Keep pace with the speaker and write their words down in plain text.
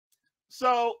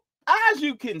So, as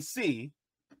you can see,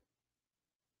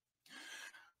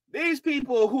 these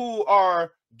people who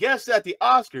are guests at the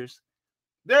Oscars,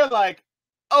 they're like,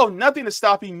 oh, nothing is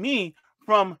stopping me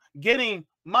from getting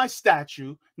my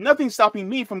statue, nothing stopping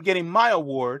me from getting my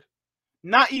award,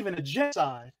 not even a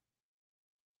genocide.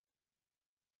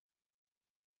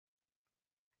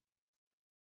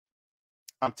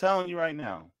 I'm telling you right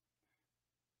now.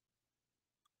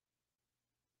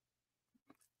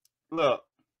 Look,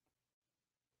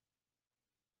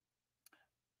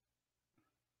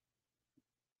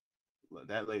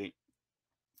 that lady,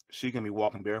 she can be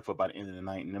walking barefoot by the end of the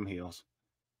night in them heels.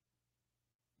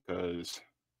 Because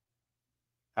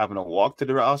having to walk to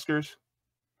the Oscars?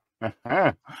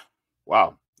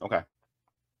 Wow. Okay.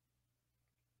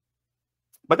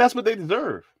 But that's what they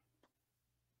deserve.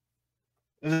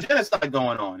 There's a genocide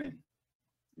going on, and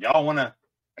y'all want to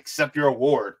accept your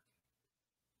award.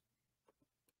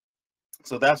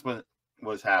 So that's what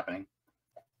was happening.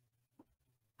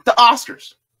 The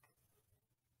Oscars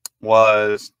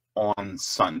was on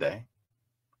Sunday.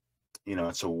 You know,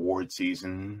 it's award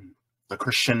season. The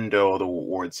crescendo of the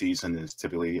award season is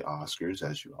typically Oscars,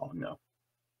 as you all know.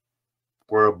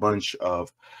 We're a bunch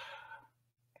of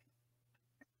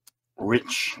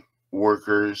rich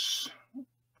workers.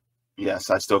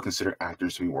 Yes, I still consider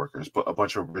actors to be workers, but a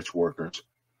bunch of rich workers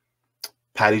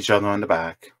pat each other on the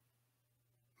back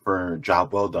for a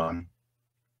job well done.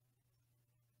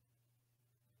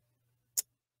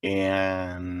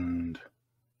 And,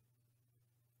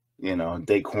 you know,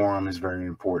 decorum is very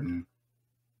important.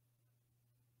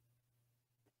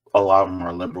 A lot of them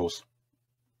are liberals,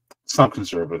 some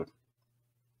conservative,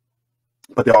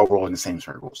 but they all roll in the same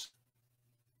circles.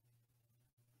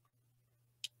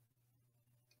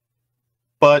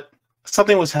 But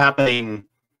something was happening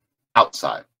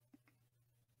outside.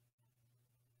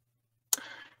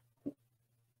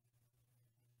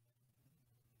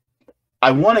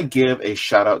 I want to give a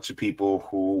shout out to people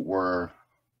who were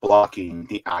blocking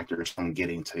the actors from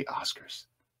getting to the Oscars.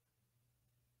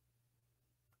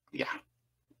 Yeah,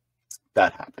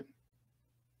 that happened.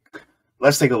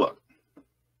 Let's take a look.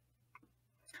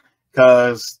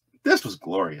 Because this was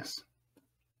glorious.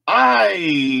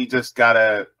 I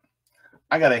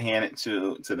gotta hand it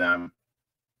to them.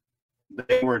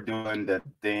 They were doing the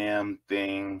damn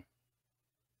thing.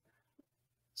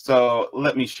 So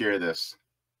let me share this.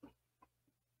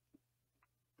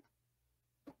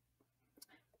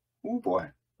 Oh boy.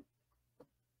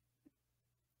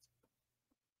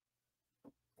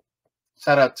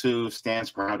 Shout out to Stance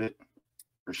Grounded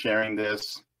for sharing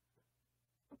this.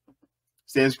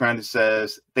 Stance Grounded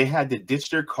says they had to ditch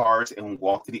their cars and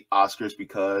walk to the Oscars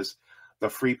because the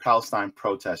Free Palestine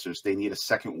protesters, they need a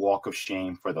second walk of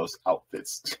shame for those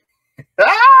outfits.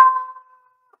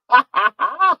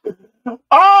 Oh,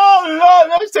 Lord,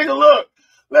 let's take a look.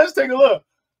 Let's take a look.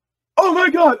 Oh, my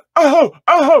God.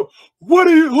 Oh,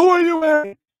 who are you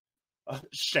wearing?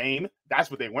 Shame. That's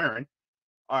what they're wearing.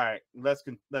 All right, let's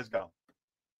go.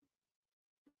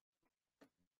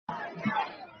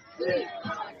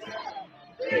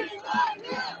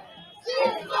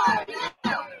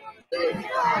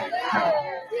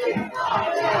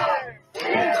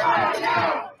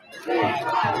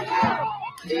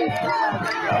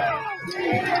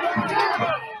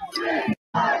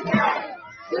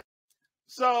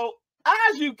 So,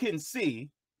 as you can see,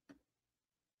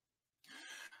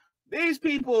 these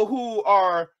people who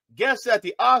are guests at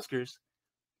the Oscars,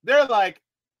 they're like,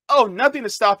 oh, nothing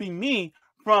is stopping me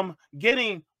from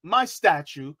getting my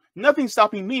statue, nothing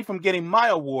stopping me from getting my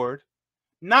award,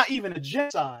 not even a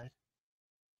genocide.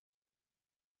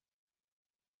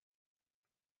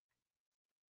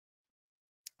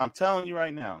 I'm telling you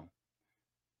right now.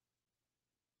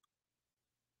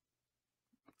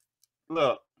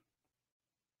 Look.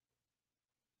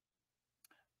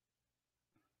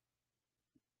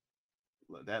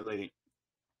 That lady,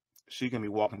 she can be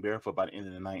walking barefoot by the end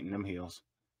of the night in them heels.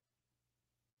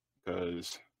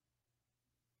 Because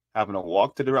having to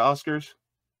walk to the Oscars?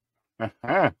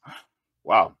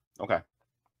 Wow. Okay.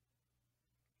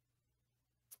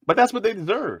 But that's what they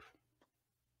deserve.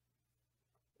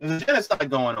 There's a genocide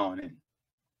going on, and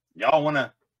y'all want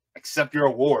to accept your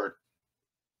award.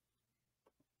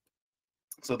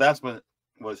 So that's what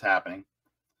was happening.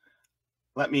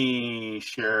 Let me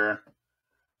share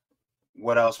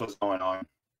what else was going on,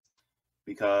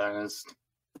 because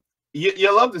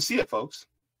you love to see it, folks.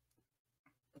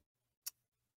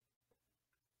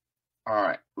 All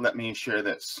right, let me share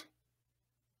this.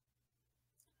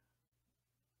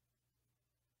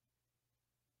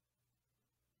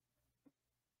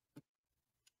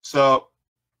 So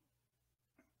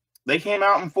they came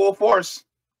out in full force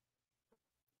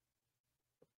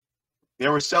They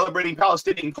were celebrating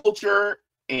Palestinian culture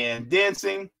and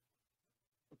dancing.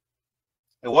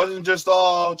 It wasn't just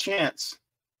all chants.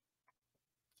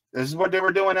 This is what they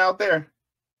were doing out there.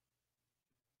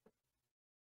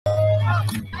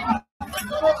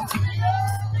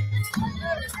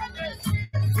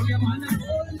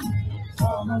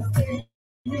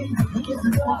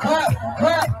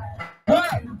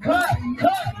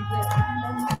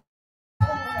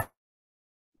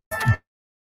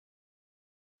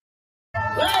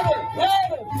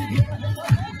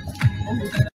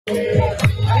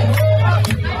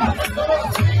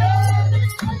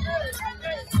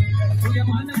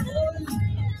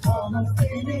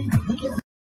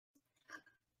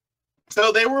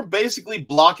 So they were basically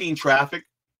blocking traffic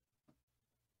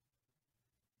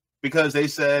because they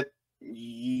said,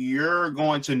 you're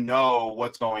going to know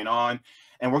what's going on,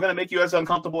 and we're going to make you as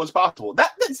uncomfortable as possible.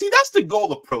 See, that's the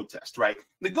goal of protest, right?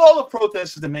 The goal of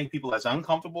protest is to make people as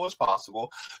uncomfortable as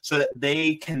possible so that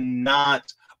they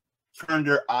cannot turn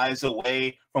their eyes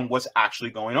away from what's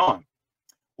actually going on,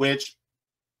 which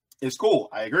is cool.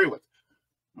 I agree with.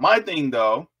 My thing,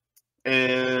 though,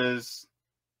 is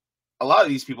a lot of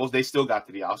these people, they still got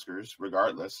to the Oscars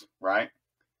regardless, right?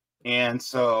 And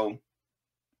so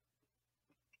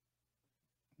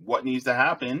what needs to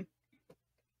happen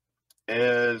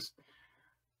is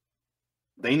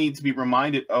they need to be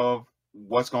reminded of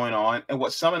what's going on and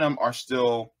what some of them are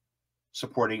still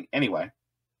supporting anyway.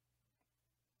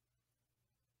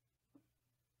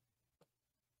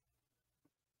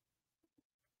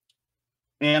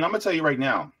 And I'm going to tell you right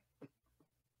now,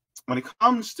 when it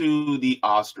comes to the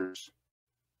Oscars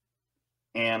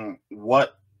and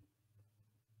what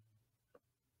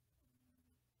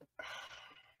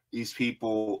these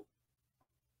people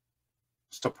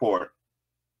support,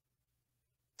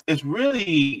 it's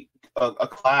really a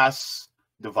class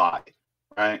divide,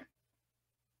 right?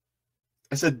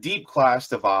 It's a deep class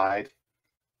divide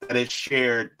that is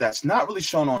shared, that's not really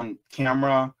shown on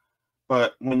camera,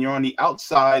 but when you're on the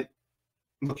outside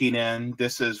looking in,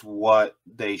 this is what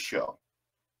they show.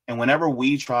 And whenever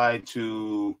we try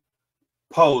to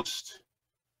post,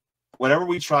 whenever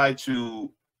we try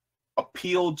to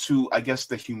appeal to, I guess,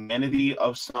 the humanity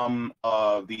of some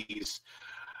of these,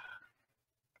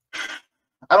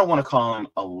 I don't want to call them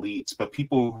elites, but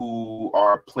people who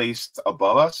are placed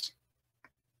above us,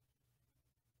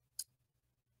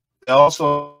 they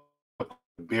also have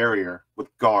a barrier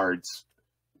with guards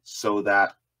so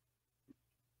that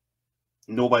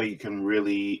nobody can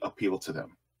really appeal to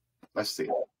them. Let's see.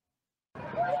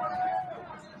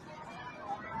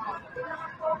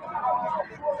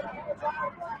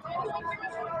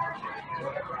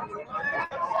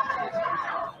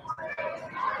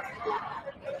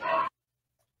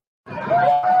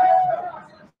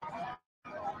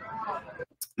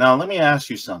 Now, let me ask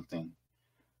you something.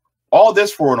 All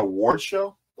this for an award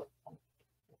show?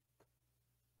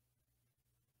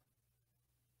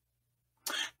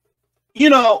 You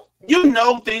know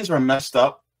things are messed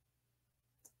up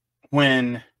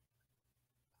when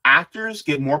actors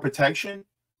get more protection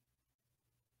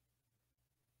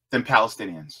than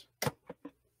Palestinians.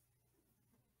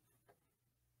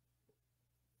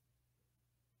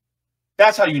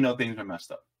 That's how you know things are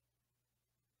messed up.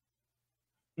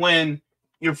 When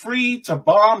you're free to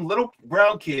bomb little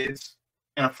brown kids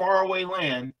in a faraway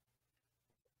land,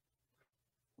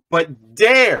 but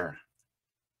dare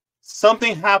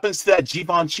something happens to that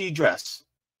Givenchy dress.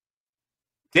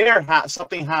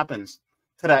 Something happens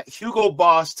to that Hugo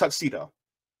Boss tuxedo.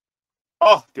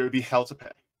 Oh, there would be hell to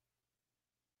pay.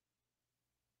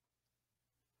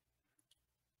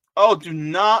 Oh, do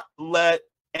not let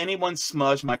anyone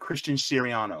smudge my Christian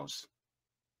Sirianos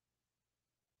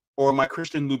or my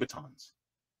Christian Louboutins.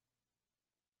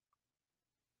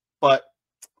 But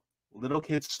little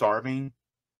kids starving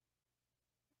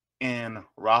in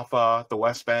Rafah, the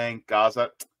West Bank, Gaza.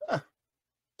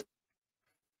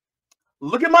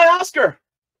 Look at my Oscar.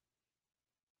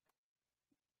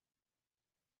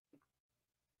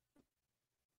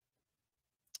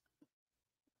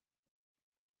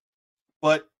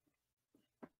 But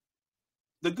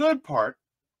the good part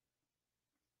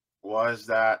was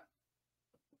that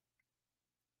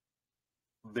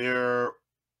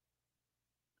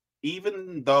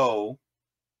even though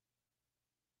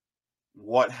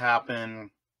what happened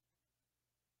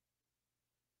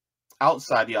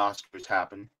outside the Oscars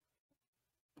happened,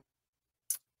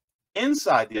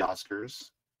 inside the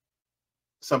Oscars,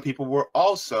 some people were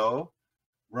also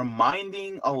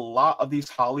reminding a lot of these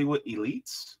Hollywood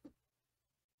elites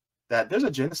that there's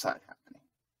a genocide happening.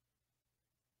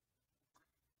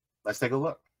 Let's take a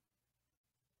look.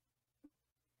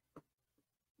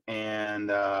 and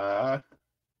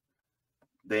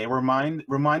they were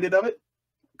reminded of it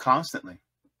constantly.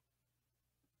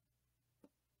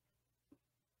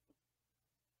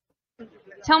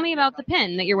 Tell me about the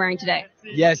pin that you're wearing today.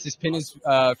 Yes, this pin is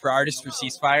for Artists for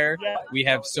Ceasefire. We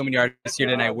have so many artists here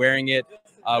tonight wearing it.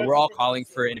 We're all calling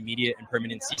for an immediate and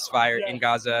permanent ceasefire in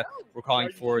Gaza. We're calling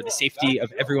for the safety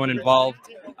of everyone involved,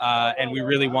 and we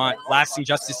really want lasting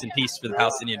justice and peace for the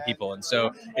Palestinian people. And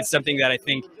so it's something that I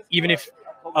think, even if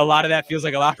a lot of that feels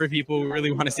like a lot for people, we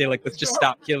really want to say, like, let's just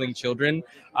stop killing children.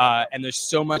 And there's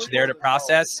so much there to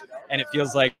process, and it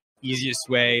feels like the easiest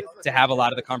way to have a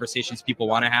lot of the conversations people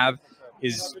want to have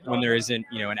is when there isn't,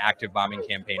 an active bombing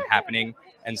campaign happening.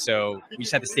 And so we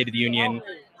just had the State of the Union.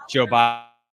 Joe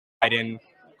Biden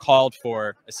called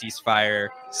for a ceasefire,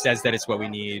 says that it's what we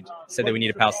need, said that we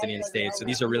need a Palestinian state. So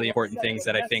these are really important things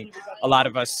that I think a lot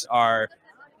of us are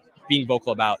being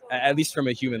vocal about, at least from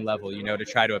a human level, to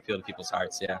try to appeal to people's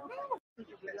hearts. Yeah.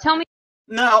 Tell me.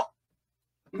 Now,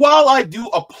 while I do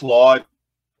applaud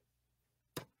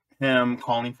him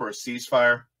calling for a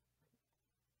ceasefire,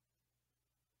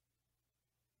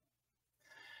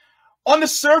 on the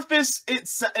surface,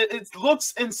 it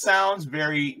looks and sounds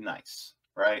very nice,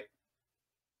 right?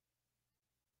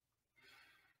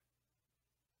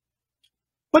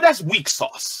 But that's weak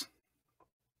sauce.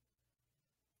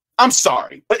 I'm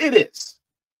sorry, but it is.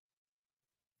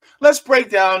 Let's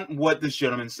break down what this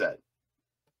gentleman said.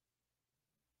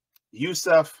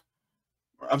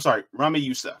 Rami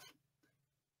Youssef.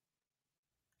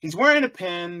 He's wearing a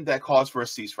pin that calls for a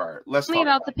ceasefire. Let's tell me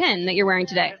about the pin that you're wearing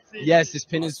today. Yes, this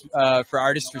pin is for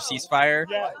Artists for Ceasefire.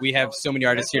 We have so many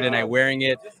artists here tonight wearing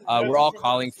it. We're all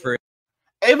calling for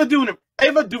Ava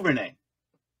DuVernay,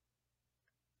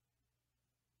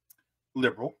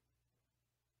 liberal,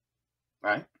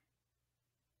 right?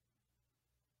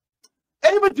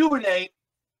 Ava DuVernay,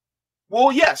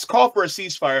 well, yes, call for a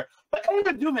ceasefire, but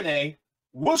Ava DuVernay,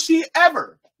 would she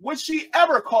ever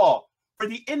call for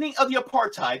the ending of the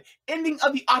apartheid, ending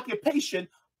of the occupation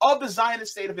of the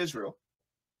Zionist state of Israel,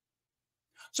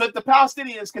 so that the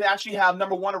Palestinians can actually have,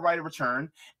 number one, a right of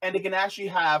return, and they can actually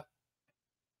have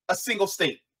a single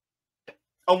state,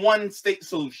 a one-state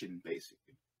solution, basically?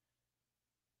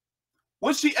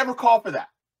 Would she ever call for that?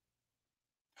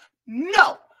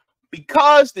 No,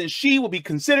 because then she will be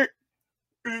considered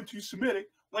anti-Semitic,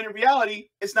 when in reality,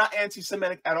 it's not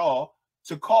anti-Semitic at all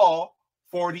to call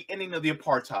for the ending of the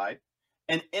apartheid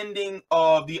and ending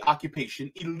of the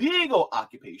occupation, illegal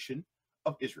occupation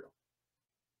of Israel.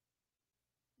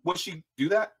 Would she do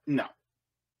that? No.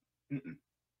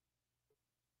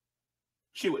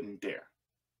 She wouldn't dare.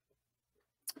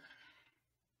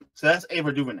 So that's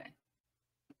Ava DuVernay.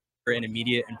 For an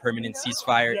immediate and permanent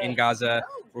ceasefire in Gaza.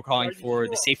 We're calling for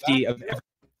the safety of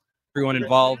everyone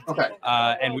involved. Okay.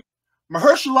 And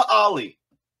Mahershala Ali.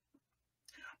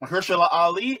 Mahershala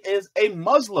Ali is a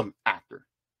Muslim actor.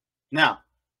 Now,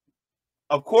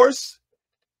 of course,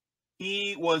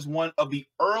 he was one of the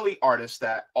early artists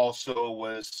that also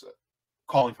was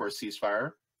calling for a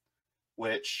ceasefire,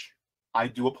 which I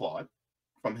do applaud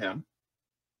from him.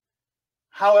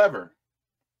 However,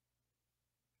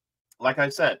 like I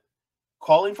said,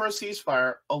 calling for a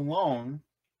ceasefire alone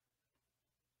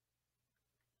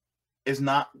is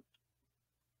not,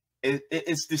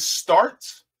 it's the start,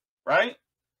 right?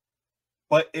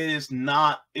 But it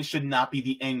should not be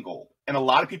the end goal. And a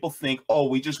lot of people think, oh,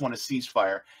 we just want a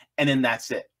ceasefire, and then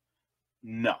that's it.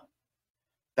 No,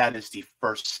 that is the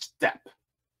first step.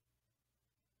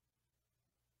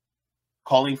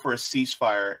 Calling for a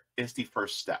ceasefire is the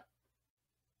first step.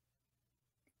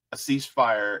 A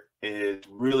ceasefire is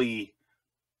really,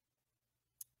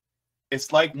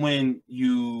 it's like when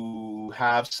you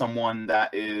have someone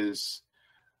that is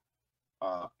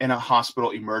in a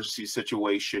hospital emergency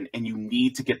situation and you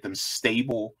need to get them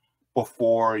stable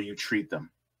before you treat them.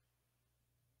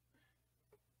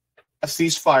 A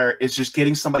ceasefire is just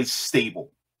getting somebody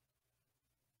stable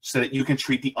so that you can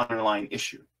treat the underlying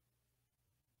issue.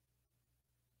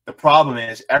 The problem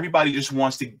is everybody just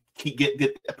wants to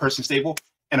get a person stable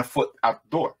and a foot out the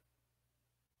door.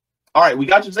 All right, we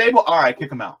got you stable. All right, kick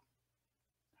them out.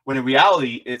 When in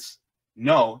reality, it's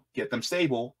no, get them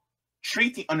stable,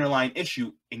 treat the underlying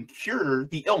issue, and cure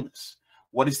the illness.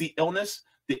 What is the illness?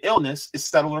 The illness is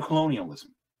settler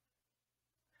colonialism.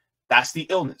 That's the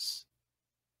illness.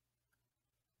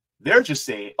 They're just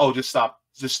saying, oh, just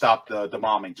stop the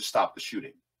bombing, just stop the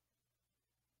shooting.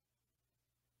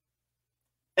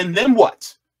 And then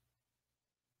what?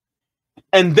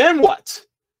 And then what?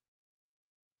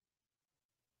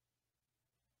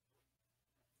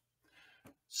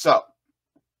 So,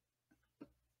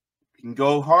 you can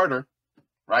go harder,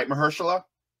 right, Mahershala?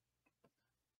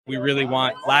 we really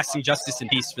want lasting justice and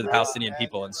peace for the Palestinian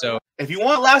people. And so if you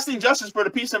want lasting justice for the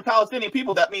peace and Palestinian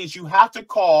people, that means you have to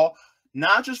call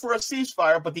not just for a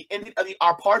ceasefire, but the ending of the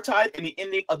apartheid and the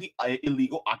ending of the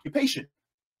illegal occupation.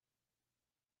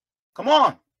 Come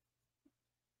on.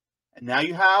 And now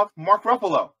you have Mark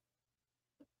Ruffalo.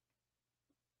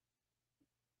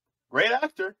 Great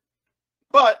actor.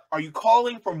 But are you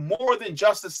calling for more than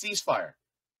just a ceasefire?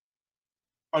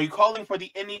 Are you calling for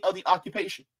the ending of the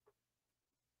occupation?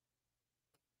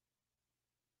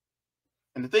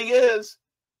 And the thing is,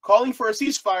 calling for a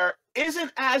ceasefire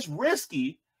isn't as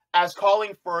risky as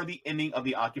calling for the ending of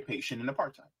the occupation and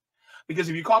apartheid. Because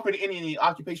if you call for the ending of the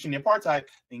occupation and apartheid,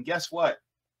 then guess what?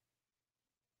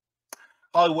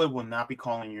 Hollywood will not be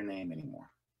calling your name anymore.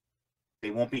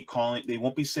 They won't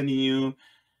be sending you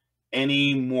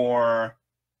any more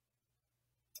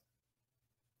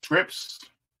scripts.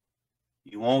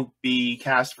 You won't be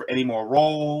cast for any more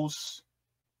roles.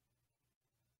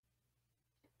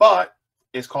 But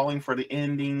is calling for the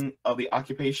ending of the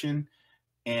occupation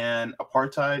and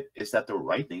apartheid, is that the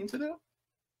right thing to do?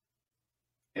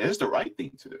 It is the right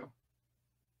thing to do.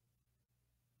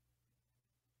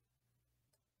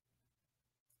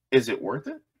 Is it worth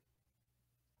it?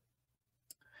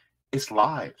 It's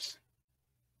lives.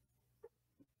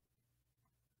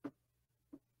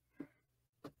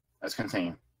 Let's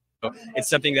continue. it's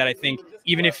something that I think,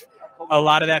 even if a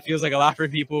lot of that feels like a lot for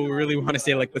people who really want to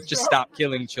say, like, let's just stop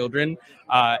killing children.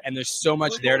 And there's so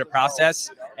much there to process.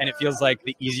 And it feels like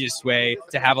the easiest way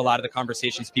to have a lot of the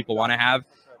conversations people want to have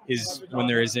is when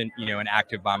there isn't, you know, an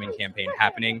active bombing campaign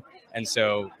happening. And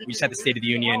so we just had the State of the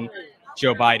Union.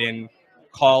 Joe Biden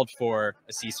called for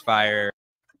a ceasefire.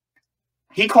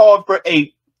 He called for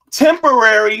a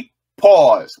temporary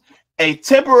pause, a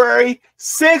temporary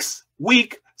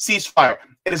 6-week ceasefire.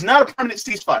 It is not a permanent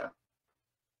ceasefire.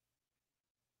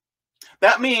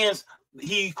 That means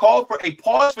he called for a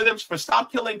pause for them for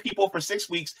stop killing people for 6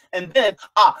 weeks, and then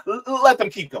let them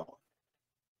keep going.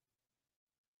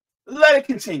 Let it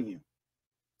continue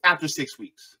after 6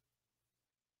 weeks.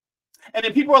 And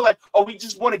then people are like, oh, we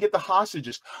just want to get the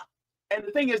hostages. And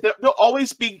the thing is, they'll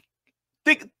always be,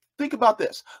 think about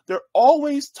this. They're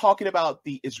always talking about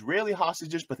the Israeli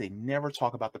hostages, but they never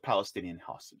talk about the Palestinian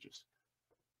hostages.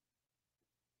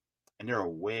 And there are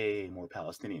way more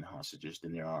Palestinian hostages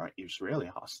than there are Israeli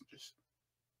hostages.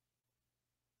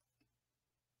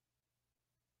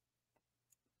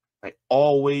 They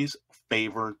always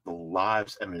favor the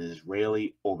lives of an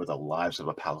Israeli over the lives of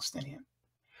a Palestinian,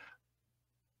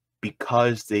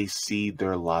 because they see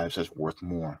their lives as worth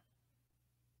more.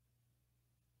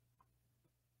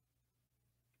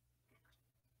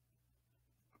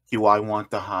 Do I want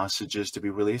the hostages to be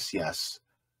released? Yes.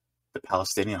 The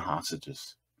Palestinian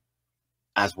hostages,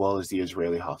 as well as the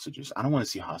Israeli hostages. I don't want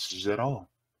to see hostages at all.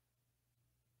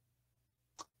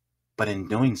 But in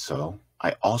doing so,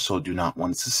 I also do not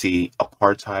want to see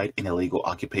apartheid and illegal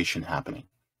occupation happening.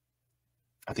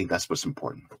 I think that's what's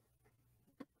important.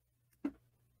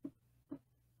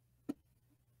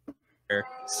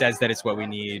 Says that it's what we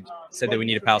need, said that we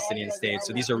need a Palestinian state.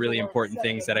 So these are really important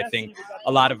things that I think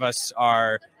a lot of us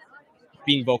are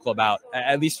being vocal about,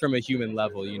 at least from a human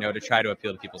level, you know, to try to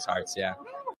appeal to people's hearts. Yeah.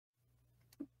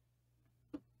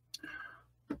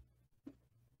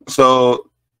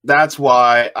 So that's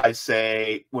why I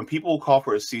say when people call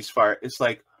for a ceasefire, it's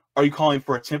like, are you calling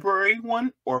for a temporary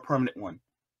one or a permanent one?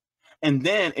 And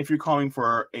then if you're calling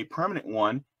for a permanent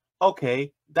one,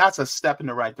 okay, that's a step in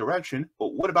the right direction.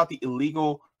 But what about the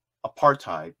illegal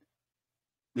apartheid,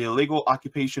 the illegal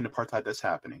occupation apartheid that's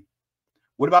happening?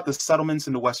 What about the settlements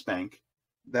in the West Bank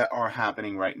that are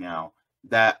happening right now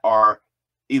that are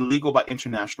illegal by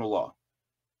international law?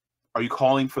 Are you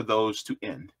calling for those to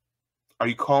end? Are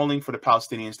you calling for the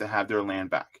Palestinians to have their land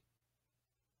back?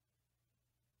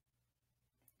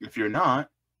 If you're not,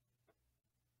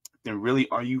 then really,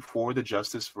 are you for the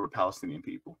justice for Palestinian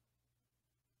people?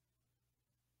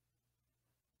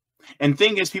 And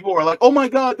thing is, people are like, oh my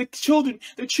God, the children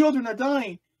are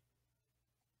dying.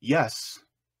 Yes.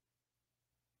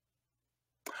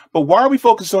 But why are we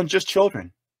focused on just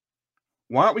children?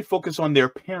 Why aren't we focused on their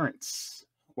parents?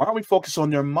 Why aren't we focused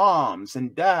on their moms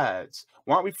and dads?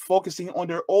 Why aren't we focusing on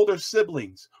their older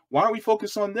siblings? Why aren't we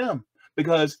focused on them?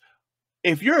 Because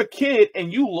if you're a kid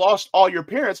and you lost all your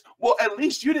parents, well, at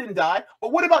least you didn't die.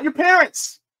 But what about your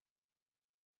parents?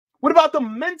 What about the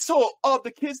mental of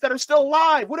the kids that are still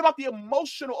alive? What about the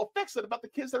emotional effects about the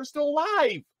kids that are still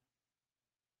alive?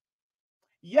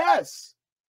 Yes.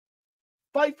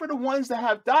 Fight for the ones that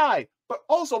have died, but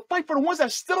also fight for the ones that are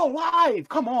still alive.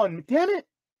 Come on, damn it.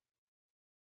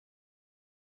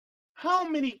 How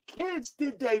many kids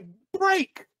did they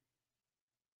break?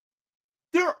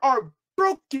 There are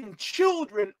broken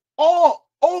children all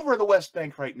over the West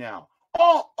Bank right now,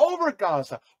 all over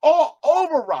Gaza, all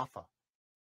over Rafah.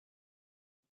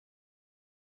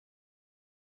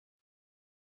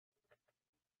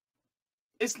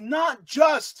 It's not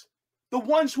just the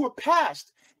ones who are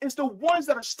passed. It's the ones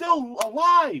that are still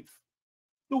alive.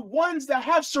 The ones that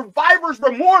have survivor's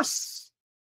remorse.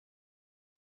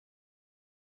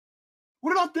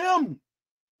 What about them?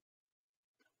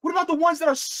 What about the ones that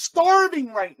are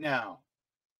starving right now?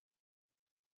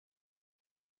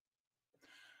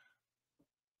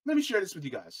 Let me share this with you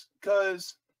guys,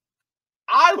 because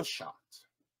I was shocked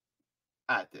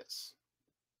at this.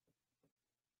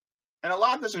 And a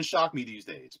lot doesn't shock me these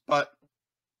days, but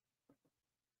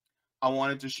I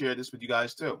wanted to share this with you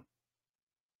guys too.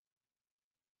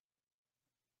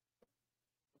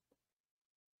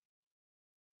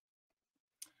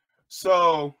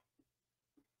 So,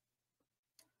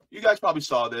 you guys probably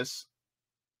saw this.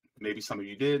 Maybe some of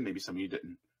you did, maybe some of you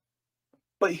didn't.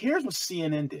 But here's what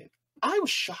CNN did. I was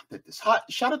shocked at this.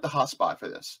 Shout out to Hotspot for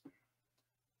this.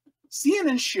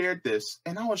 CNN shared this,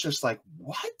 and I was just like,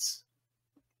 what?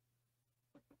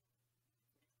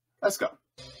 Let's go.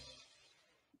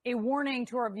 A warning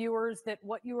to our viewers that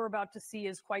what you are about to see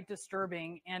is quite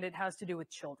disturbing, and it has to do with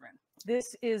children.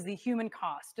 This is the human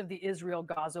cost of the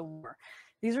Israel-Gaza war.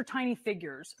 These are tiny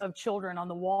figures of children on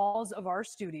the walls of our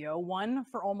studio, one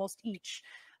for almost each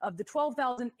of the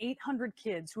 12,800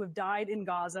 kids who have died in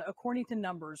Gaza, according to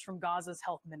numbers from Gaza's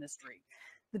health ministry.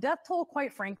 The death toll,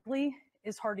 quite frankly,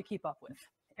 is hard to keep up with.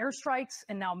 Airstrikes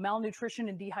and now malnutrition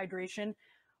and dehydration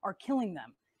are killing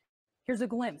them. Here's a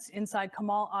glimpse inside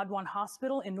Kamal Adwan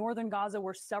Hospital in northern Gaza,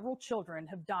 where several children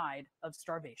have died of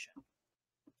starvation.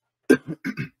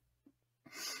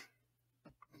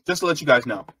 Just to let you guys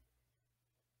know,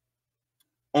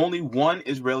 only one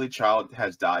Israeli child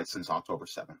has died since October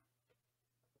 7th.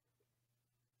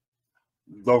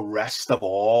 The rest of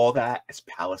all that is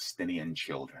Palestinian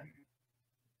children.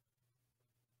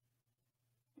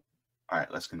 All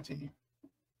right, let's continue.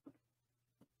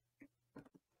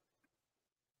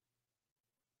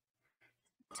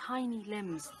 Tiny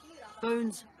limbs,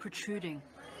 bones protruding.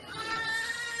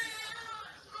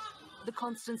 The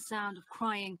constant sound of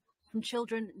crying from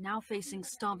children now facing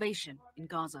starvation in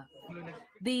Gaza.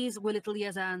 These were little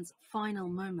Yazan's final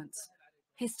moments,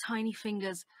 his tiny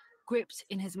fingers gripped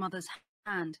in his mother's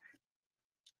hand.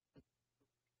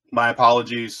 My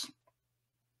apologies.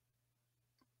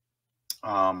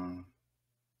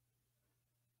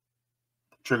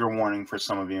 Trigger warning for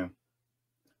some of you.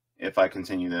 If I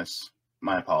continue this,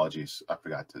 my apologies. I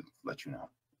forgot to let you know.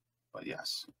 But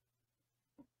yes.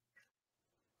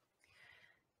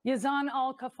 Yazan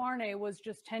al-Kafarne was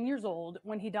just 10 years old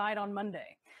when he died on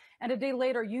Monday. And a day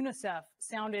later, UNICEF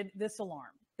sounded this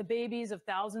alarm. The babies of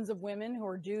thousands of women who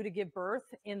are due to give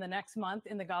birth in the next month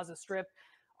in the Gaza Strip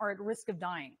are at risk of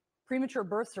dying. Premature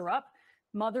births are up.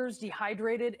 Mothers,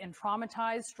 dehydrated and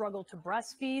traumatized, struggle to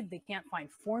breastfeed. They can't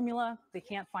find formula. They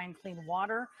can't find clean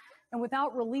water. And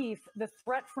without relief, the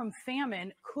threat from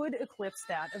famine could eclipse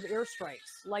that of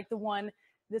airstrikes, like the one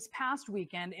this past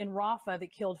weekend in Rafah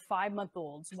that killed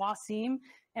 5-month-olds Wasim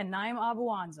and Naim Abu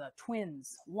Anza,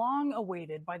 twins, long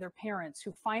awaited by their parents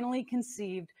who finally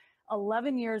conceived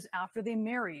 11 years after they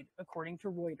married, according to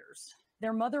Reuters.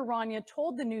 Their mother, Rania,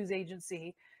 told the news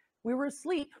agency, "We were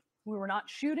asleep. We were not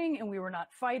shooting and we were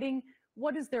not fighting.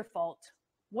 What is their fault?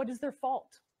 What is their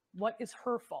fault? What is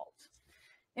her fault?"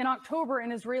 In October,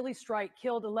 an Israeli strike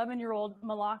killed 11-year-old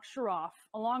Malak Sharaf,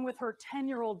 along with her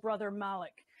 10-year-old brother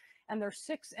Malik, and their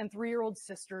 6- and 3-year-old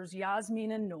sisters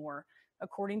Yasmin and Noor,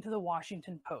 according to the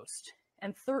Washington Post.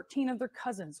 And 13 of their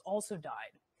cousins also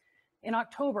died. In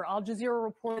October, Al Jazeera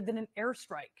reported that an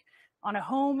airstrike on a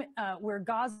home where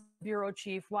Gaza bureau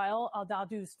chief Wael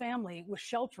al-Dadu's family was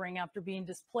sheltering after being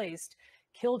displaced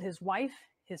killed his wife,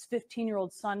 his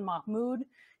 15-year-old son Mahmoud,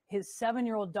 his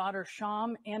 7-year-old daughter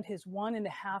Sham, and his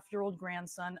 1.5-year-old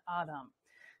grandson Adam.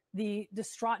 The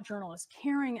distraught journalist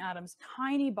carrying Adam's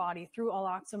tiny body through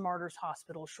Al-Aqsa Martyrs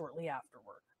Hospital shortly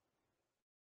afterward.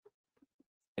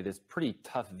 It is pretty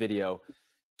tough video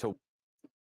to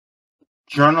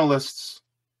Journalists'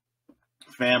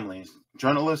 families,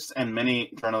 journalists and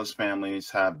many journalist families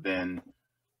have been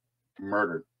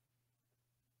murdered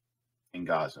in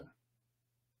Gaza.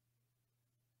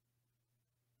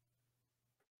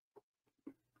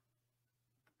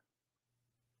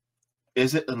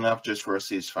 Is it enough just for a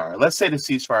ceasefire? Let's say the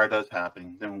ceasefire does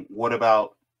happen. Then what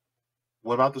about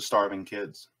the starving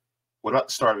kids? What about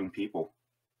the starving people?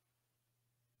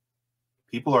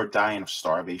 People are dying of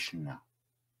starvation now.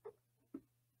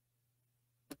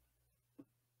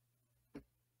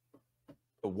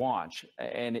 watch.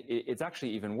 And it's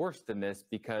actually even worse than this,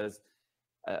 because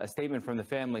a statement from the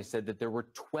family said that there were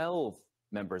 12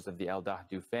 members of the Al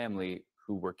Dahdu family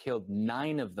who were killed.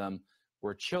 9 of them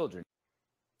were children.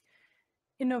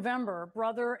 In November,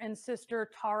 brother and sister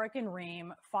Tariq and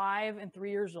Reem, 5 and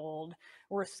 3 years old,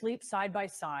 were asleep side by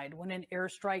side when an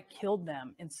airstrike killed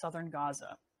them in southern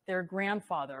Gaza. Their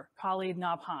grandfather, Khalid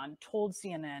Nabhan, told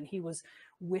CNN he was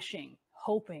wishing,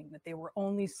 hoping that they were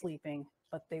only sleeping,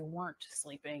 but they weren't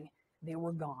sleeping. They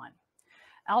were gone.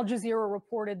 Al Jazeera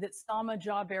reported that Salma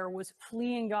Jaber was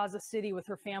fleeing Gaza City with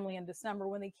her family in December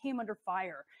when they came under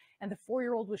fire, and the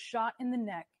 4-year-old was shot in the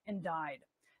neck and died.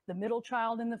 The middle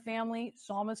child in the family,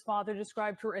 Salma's father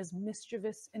described her as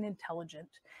mischievous and intelligent.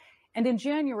 And in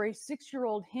January,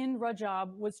 6-year-old Hind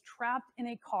Rajab was trapped in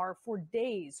a car for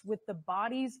days with the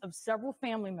bodies of several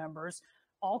family members,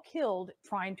 all killed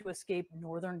trying to escape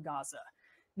northern Gaza.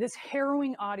 This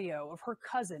harrowing audio of her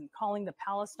cousin calling the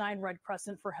Palestine Red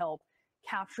Crescent for help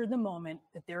captured the moment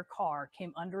that their car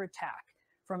came under attack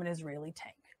from an Israeli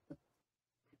tank.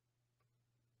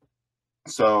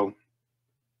 So,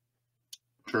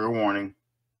 trigger warning.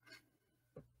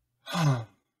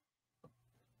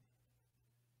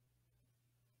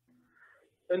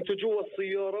 انتوا جوا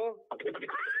السيارة.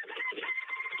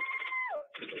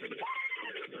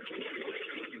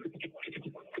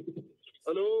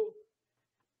 الو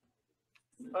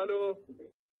الو.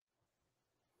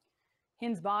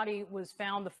 Hind's body was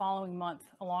found the following month,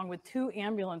 along with 2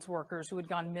 ambulance workers who had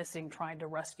gone missing trying to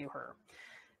rescue her.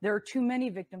 There are too many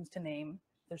victims to name,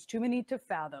 there's too many to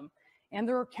fathom, and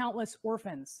there are countless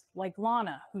orphans, like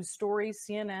Lana, whose story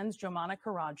CNN's Jomana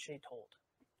Karajce told.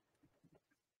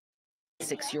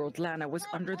 6-year-old Lana was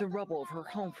under the rubble of her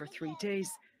home for 3 days.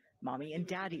 Mommy and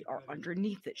Daddy are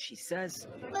underneath it, she says.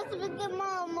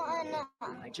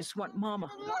 I just want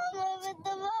Mama.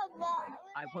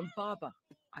 I want Baba.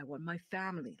 I want my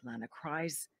family, Lana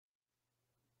cries.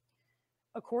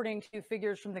 According to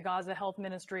figures from the Gaza Health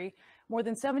Ministry, more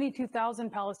than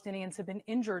 72,000 Palestinians have been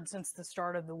injured since the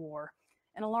start of the war,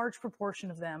 and a large proportion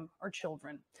of them are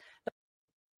children.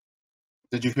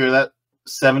 Did you hear that?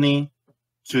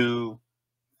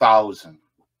 72,000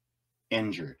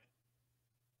 injured.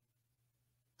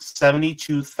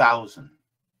 72,000.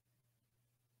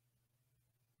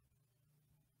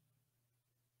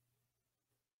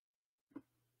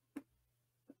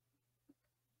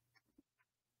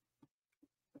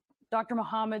 Dr.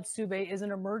 Mohammed Soubey is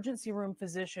an emergency room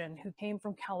physician who came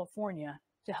from California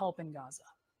to help in Gaza.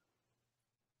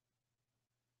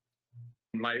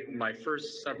 My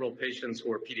first several patients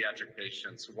were pediatric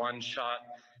patients. One shot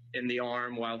in the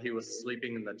arm while he was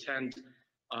sleeping in the tent.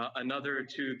 Another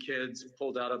 2 kids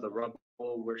pulled out of the rubble.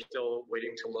 We're still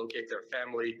waiting to locate their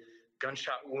family.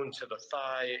 Gunshot wound to the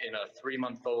thigh in a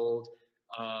 3-month-old,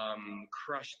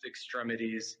 crushed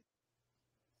extremities.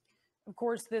 Of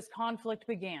course, this conflict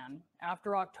began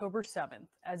after October 7th,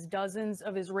 as dozens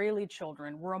of Israeli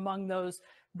children were among those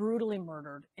brutally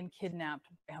murdered and kidnapped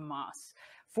by Hamas.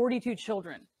 42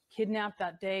 children kidnapped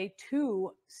that day,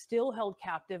 2 still held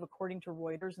captive, according to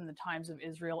Reuters and the Times of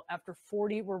Israel, after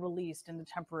 40 were released in the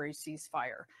temporary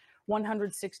ceasefire.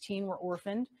 116 were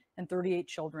orphaned and 38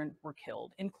 children were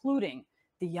killed, including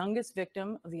the youngest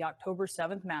victim of the October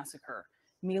 7th massacre,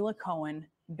 Mila Cohen,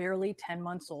 barely 10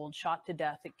 months old, shot to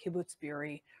death at Kibbutz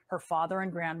Be'eri, her father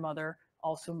and grandmother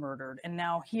also murdered. And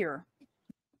now here.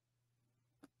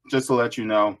 Just to let you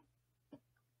know,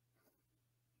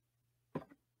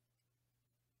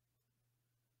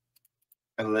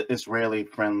 Israeli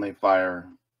friendly fire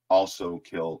also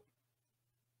killed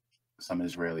some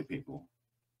Israeli people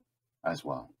as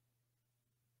well.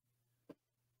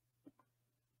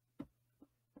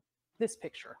 This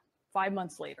picture, 5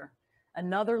 months later,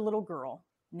 another little girl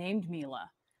named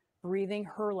Mila, breathing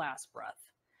her last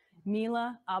breath.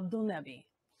 Mila Abdulnebi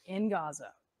in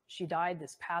Gaza. She died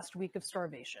this past week of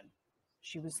starvation.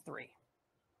 She was 3.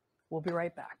 We'll be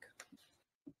right back.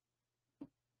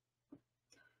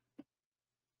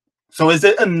 So is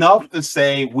it enough to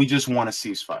say we just want a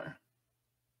ceasefire?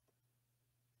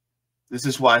 This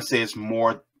is why I say it's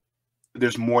more.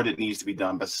 There's more that needs to be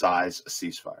done besides a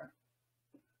ceasefire.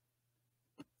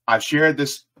 I've shared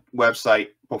this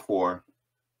website before,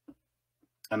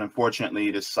 and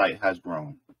unfortunately, this site has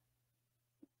grown.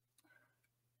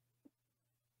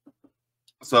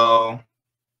 So,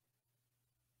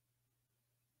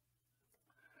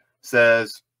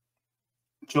 says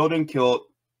children killed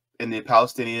in the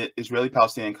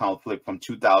Israeli-Palestinian conflict from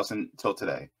 2000 till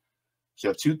today. So you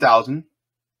have 2000,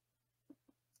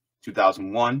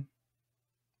 2001.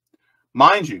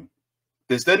 Mind you,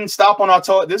 this didn't stop on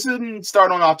October. This didn't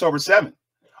start on October 7th.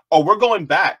 Oh, we're going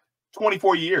back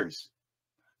 24 years.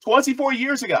 24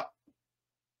 years ago.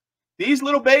 These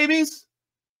little babies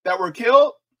that were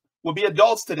killed will be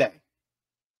adults today.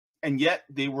 And yet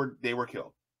they were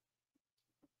killed.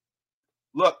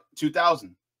 Look,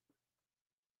 2000,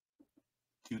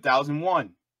 2001,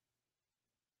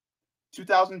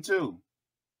 2002.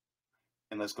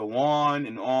 And let's go on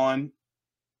and on.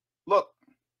 Look,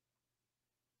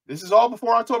 this is all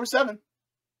before October 7th.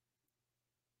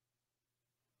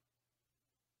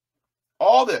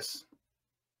 All this.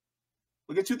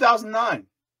 Look at 2009.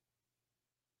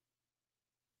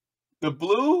 The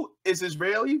blue is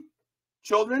Israeli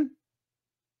children.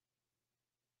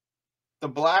 The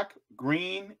black,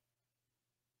 green,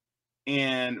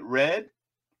 and red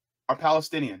are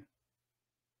Palestinian.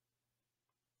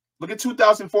 Look at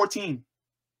 2014.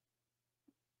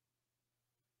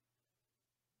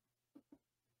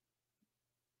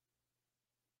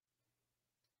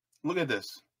 Look at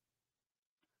this.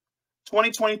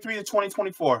 2023 to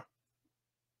 2024.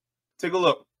 Take a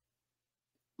look.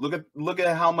 Look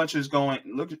at how much is going.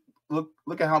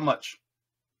 Look at how much.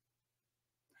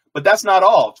 But that's not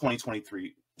all 2023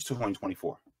 to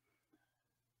 2024.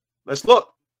 Let's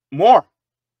look. More.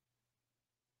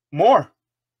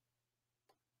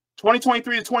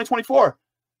 2023 to 2024.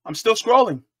 I'm still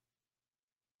scrolling.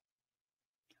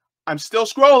 I'm still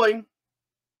scrolling.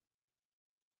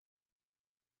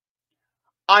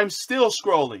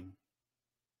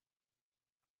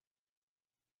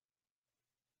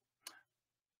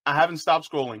 I haven't stopped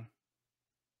scrolling.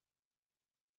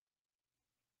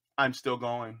 I'm still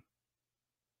going.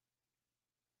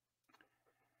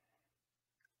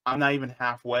 I'm not even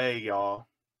halfway, y'all.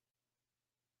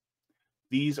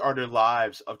 These are the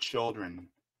lives of children,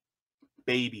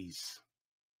 babies,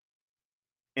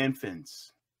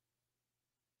 infants,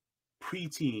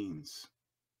 preteens,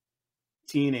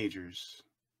 teenagers.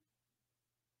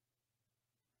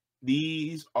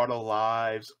 These are the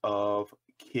lives of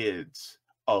kids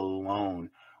alone.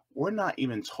 We're not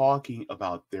even talking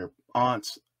about their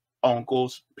aunts,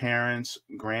 uncles, parents,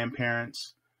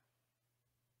 grandparents.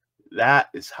 That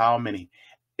is how many.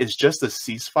 Is just a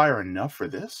ceasefire enough for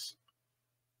this?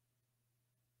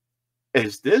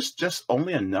 Is this just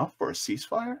only enough for a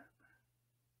ceasefire?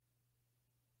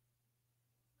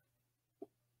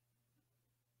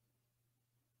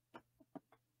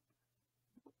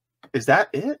 Is that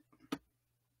it?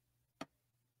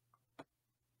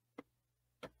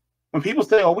 When people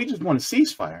say, oh, we just want a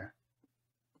ceasefire,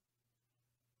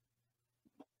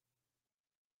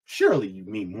 surely you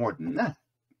mean more than that,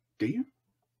 do you?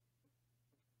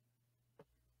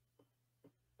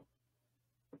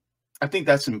 I think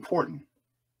that's important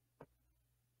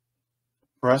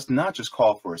for us to not just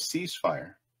call for a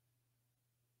ceasefire,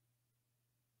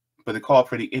 but to call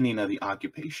for the ending of the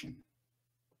occupation.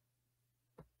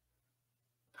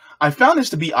 I found this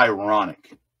to be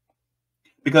ironic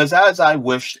because as I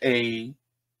wished a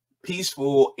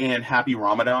peaceful and happy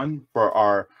Ramadan for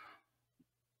our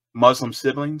Muslim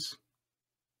siblings,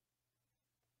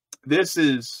 this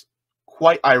is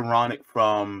quite ironic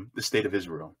from the state of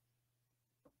Israel.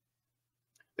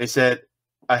 They said,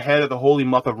 ahead of the holy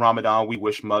month of Ramadan, we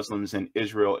wish Muslims in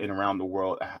Israel and around the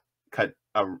world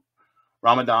a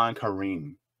Ramadan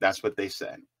Kareem. That's what they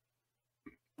said.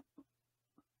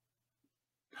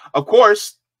 Of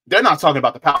course, they're not talking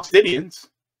about the Palestinians,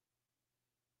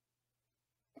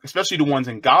 especially the ones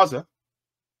in Gaza.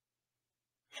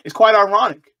 It's quite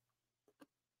ironic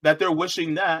that they're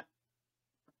wishing that.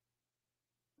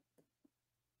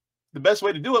 The best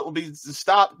way to do it will be to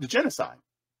stop the genocide.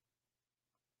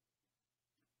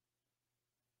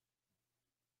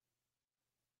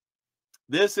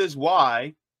 This is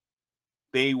why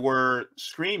they were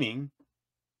screaming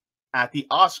at the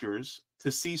Oscars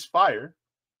to cease fire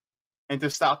and to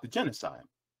stop the genocide.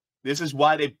 This is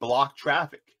why they block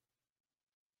traffic.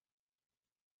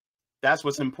 That's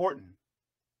what's important.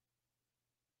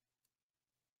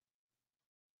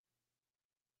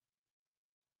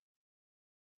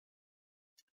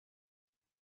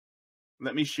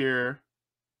 Let me share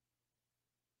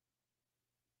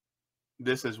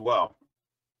this as well.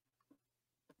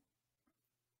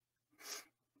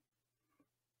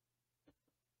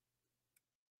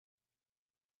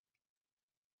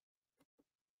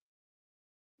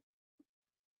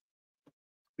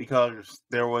 Because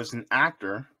there was an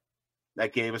actor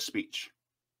that gave a speech.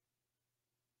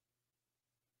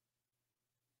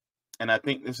 And I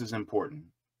think this is important.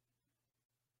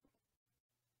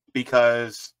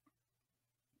 Because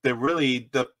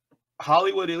the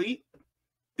Hollywood elite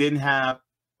didn't have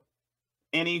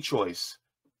any choice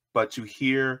but to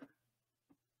hear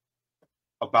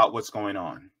about what's going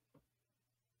on.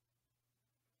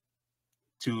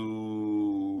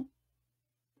 to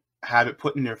have it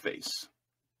put in their face.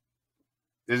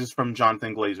 This is from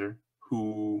Jonathan Glazer,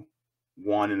 who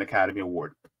won an Academy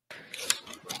Award.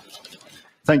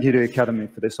 Thank you to the Academy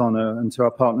for this honor, and to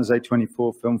our partners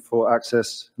A24 Film for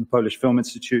Access and the Polish Film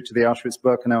Institute, to the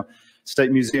Auschwitz-Birkenau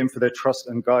State Museum for their trust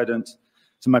and guidance,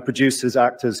 to my producers,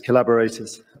 actors,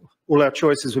 collaborators. All our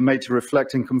choices were made to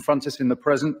reflect and confront us in the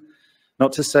present,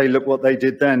 not to say, look what they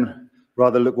did then,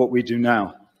 rather look what we do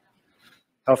now.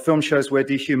 Our film shows where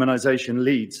dehumanization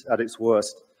leads at its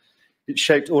worst. It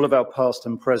shaped all of our past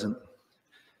and present.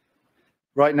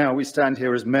 Right now, we stand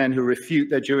here as men who refute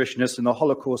their Jewishness and the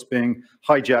Holocaust being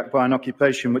hijacked by an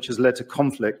occupation which has led to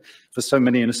conflict for so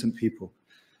many innocent people.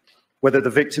 Whether the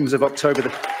victims of October the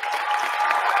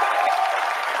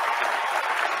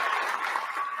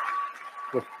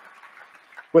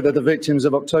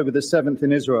 7th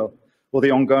in Israel, or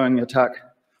the ongoing attack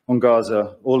on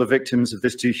Gaza, all the victims of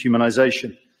this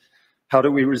dehumanization. How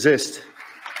do we resist?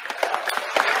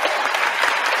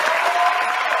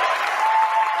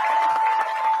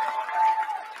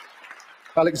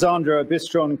 Alexandra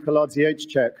Bistron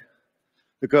Kaladziejczak,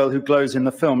 the girl who glows in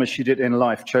the film as she did in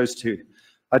life, chose to.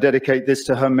 I dedicate this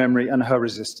to her memory and her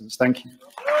resistance. Thank you.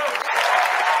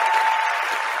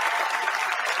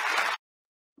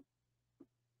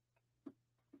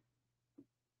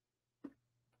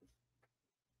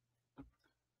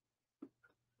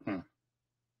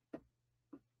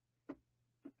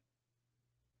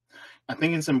 I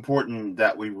think it's important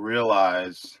that we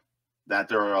realize that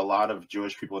there are a lot of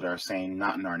Jewish people that are saying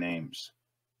not in our names.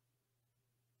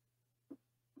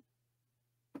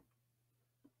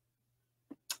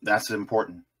 That's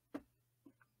important.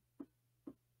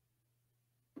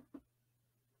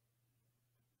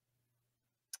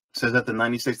 It says at the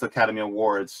 96th Academy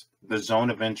Awards, the Zone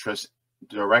of Interest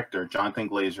director, Jonathan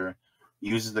Glazer,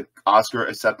 uses the Oscar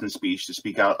acceptance speech to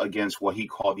speak out against what he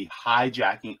called the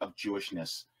hijacking of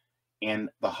Jewishness and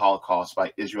the Holocaust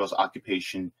by Israel's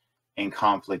occupation and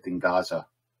conflict in Gaza.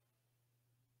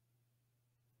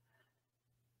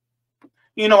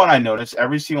 You know what I noticed?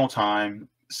 Every single time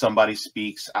somebody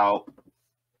speaks out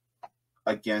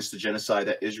against the genocide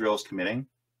that Israel is committing,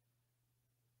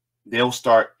 they'll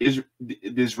start, the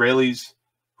Israelis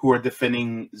who are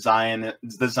defending Zion,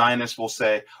 the Zionists will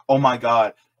say, oh my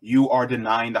God, you are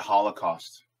denying the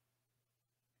Holocaust.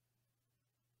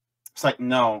 It's like,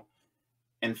 no.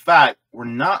 In fact, we're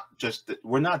not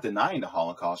denying the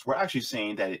Holocaust. We're actually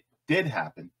saying that it did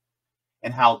happen.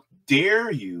 And how dare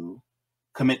you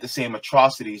commit the same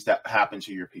atrocities that happened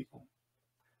to your people?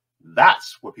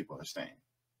 That's what people are saying.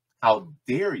 How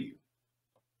dare you?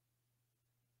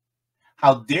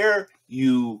 How dare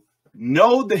you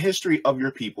know the history of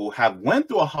your people, have went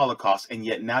through a Holocaust, and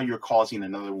yet now you're causing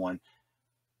another one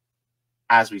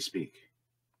as we speak?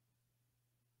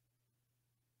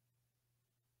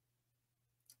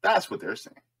 That's what they're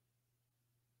saying.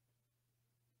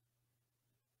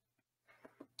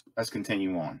 Let's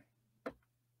continue on.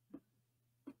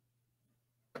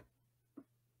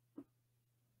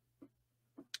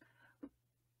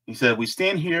 He said, we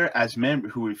stand here as men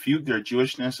who refute their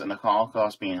Jewishness and the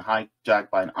Holocaust being hijacked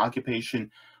by an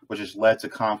occupation which has led to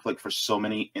conflict for so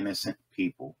many innocent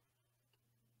people.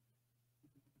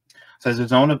 Says his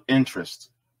zone of interest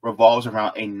revolves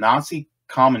around a Nazi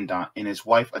commandant and his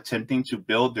wife attempting to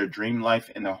build their dream life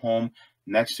in a home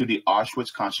next to the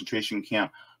Auschwitz concentration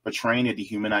camp, portraying the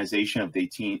dehumanization of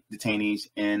detainees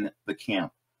in the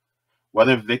camp.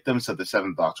 Whether victims of the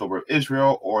 7th October of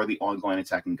Israel or the ongoing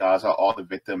attack in Gaza, all the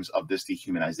victims of this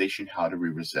dehumanization, how do we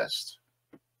resist?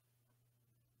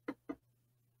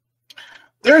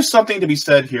 There's something to be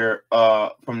said here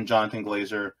from Jonathan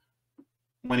Glazer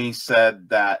when he said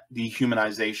that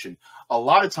dehumanization. A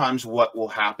lot of times what will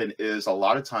happen is a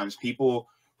lot of times people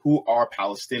who are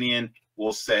Palestinian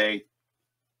will say,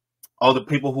 oh, the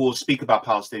people who will speak about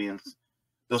Palestinians,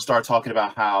 they'll start talking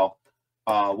about how,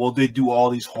 well, they do all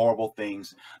these horrible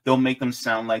things. They'll make them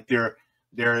sound like they're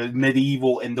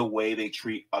medieval in the way they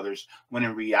treat others, when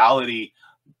in reality,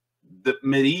 the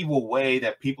medieval way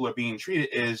that people are being treated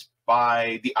is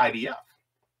by the IDF.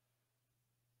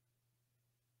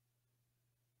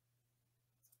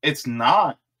 It's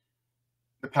not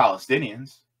the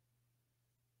Palestinians.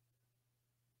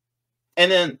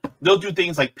 And then they'll do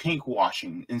things like pink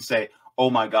washing and say, oh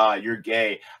my God, you're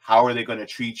gay. How are they going to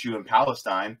treat you in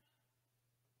Palestine?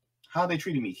 How are they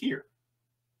treating me here?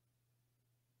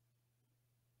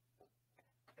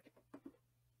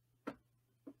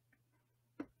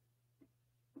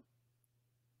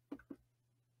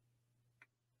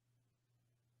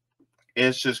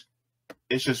 It's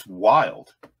just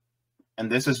wild.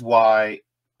 And this is why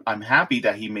I'm happy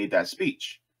that he made that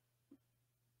speech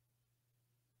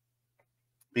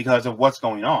because of what's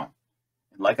going on.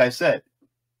 Like I said,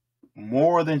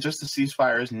 more than just a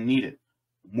ceasefire is needed.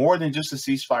 More than just a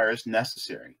ceasefire is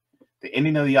necessary. The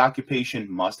ending of the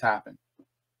occupation must happen.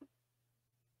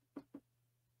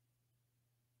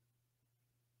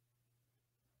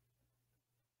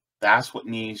 That's what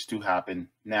needs to happen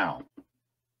now.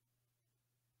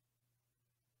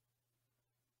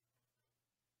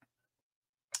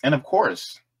 And of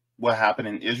course, what happened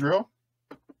in Israel?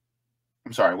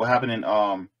 I'm sorry, what happened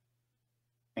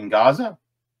in Gaza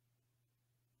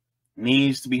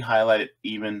needs to be highlighted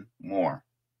even more.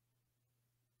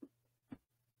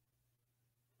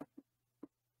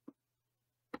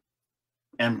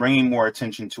 And bringing more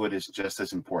attention to it is just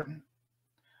as important.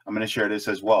 I'm going to share this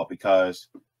as well because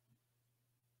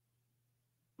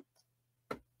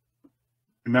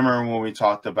remember when we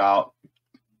talked about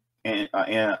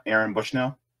Aaron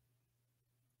Bushnell?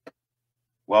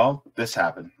 Well, this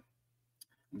happened.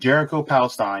 Jericho,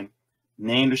 Palestine,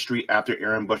 named a street after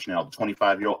Aaron Bushnell, the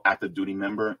 25-year-old active duty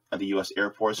member of the U.S. Air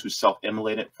Force who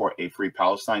self-immolated for a free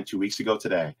Palestine 2 weeks ago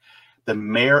today. The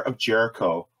mayor of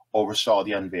Jericho oversaw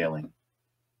the unveiling.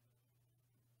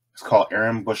 It's called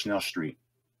Aaron Bushnell Street.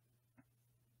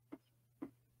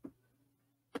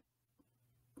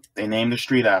 They named the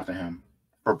street after him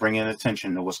for bringing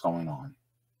attention to what's going on.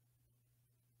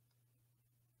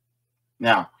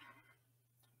 Now,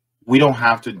 we don't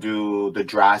have to do the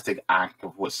drastic act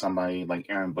of what somebody like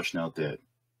Aaron Bushnell did.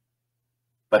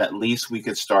 But at least we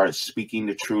could start speaking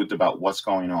the truth about what's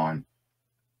going on.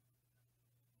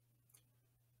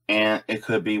 And it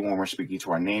could be when we're speaking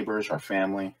to our neighbors, our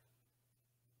family,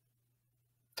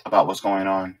 about what's going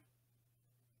on.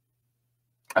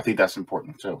 I think that's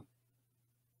important too.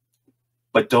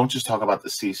 But don't just talk about the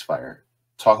ceasefire.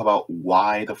 Talk about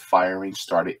why the firing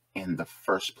started in the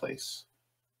first place.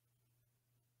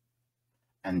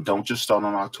 And don't just start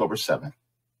on October 7th.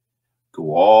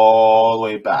 Go all the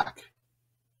way back.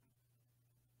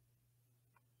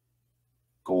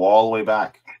 Go all the way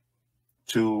back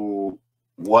to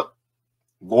what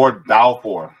Lord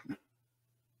Balfour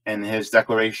and his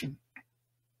declaration,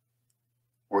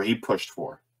 where he pushed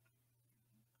for.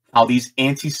 How these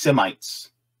anti-Semites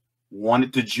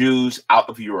wanted the Jews out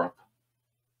of Europe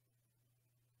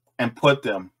and put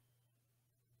them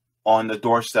on the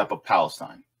doorstep of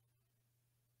Palestine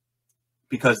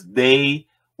because they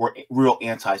were real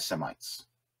anti-Semites.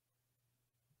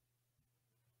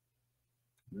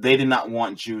 They did not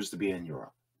want Jews to be in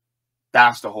Europe.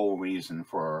 That's the whole reason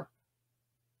for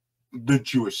the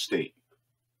Jewish state.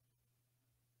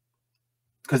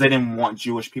 Because they didn't want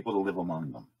Jewish people to live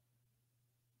among them.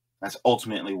 That's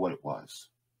ultimately what it was.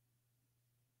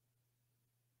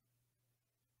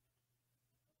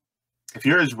 If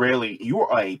you're Israeli, you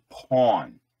are a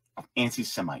pawn of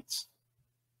anti-Semites.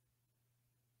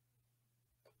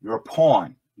 You're a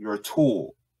pawn. You're a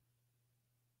tool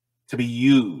to be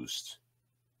used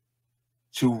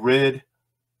to rid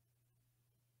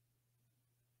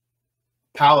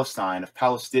Palestine of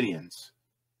Palestinians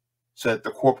so that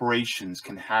the corporations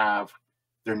can have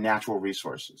their natural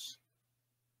resources.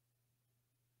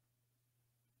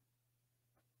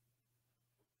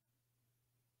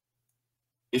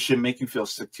 It should make you feel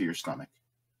sick to your stomach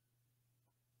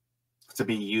to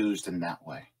be used in that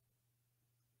way.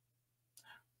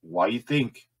 Why do you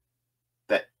think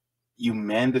that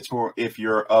if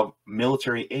you're of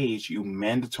military age, you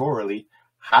mandatorily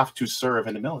have to serve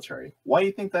in the military? Why do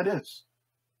you think that is?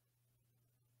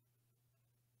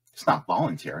 It's not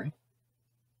voluntary.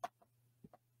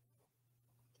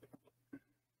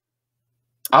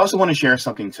 I also want to share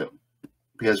something too,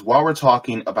 because while we're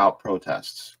talking about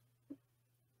protests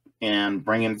and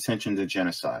bringing attention to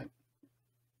genocide,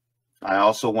 I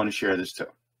also want to share this too,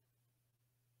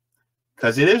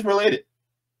 because it is related.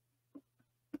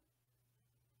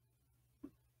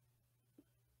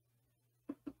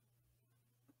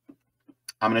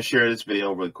 I'm going to share this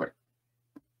video really quick,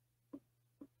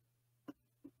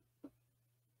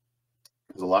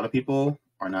 because a lot of people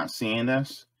are not seeing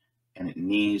this, and it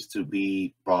needs to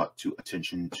be brought to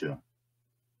attention too.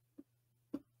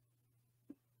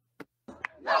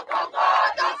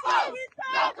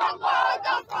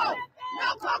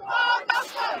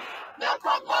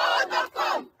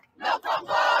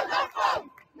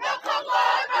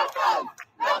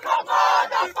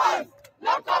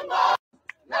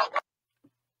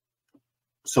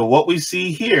 So what we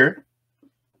see here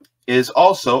is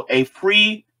also a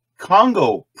free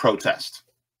Congo protest.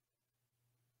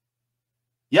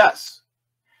 Yes,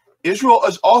 Israel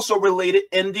is also related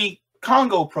in the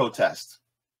Congo protest.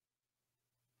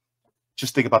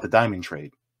 Just think about the diamond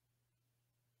trade.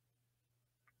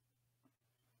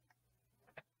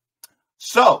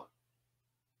 So,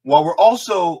 while we're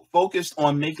also focused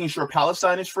on making sure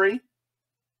Palestine is free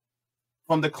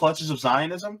from the clutches of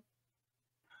Zionism,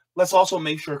 let's also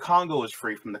make sure Congo is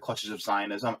free from the clutches of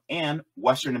Zionism and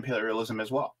Western imperialism as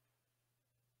well.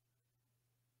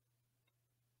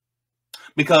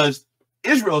 Because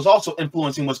Israel is also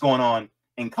influencing what's going on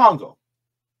in Congo,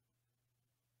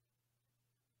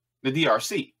 the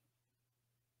DRC.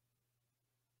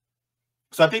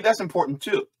 So I think that's important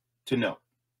too, to know.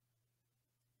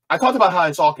 I talked about how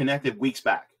it's all connected weeks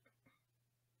back.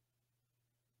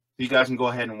 You guys can go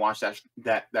ahead and watch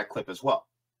that clip as well.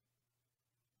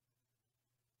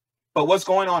 But what's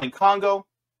going on in Congo?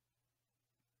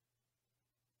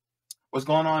 What's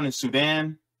going on in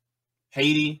Sudan,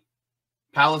 Haiti,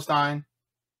 Palestine?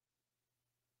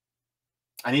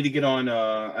 I need to get on,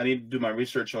 I need to do my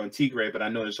research on Tigray, but I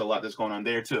know there's a lot that's going on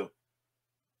there too.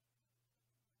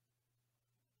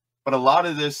 But a lot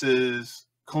of this is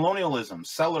colonialism,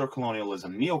 settler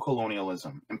colonialism,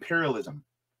 neo-colonialism, imperialism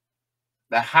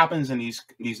that happens in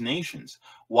these nations.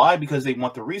 Why? Because they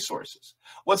want the resources.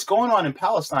 What's going on in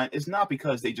Palestine is not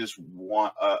because they just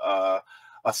want a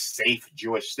safe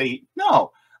Jewish state.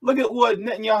 No. Look at what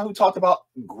Netanyahu talked about,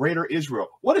 Greater Israel.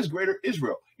 What is Greater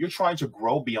Israel? You're trying to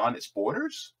grow beyond its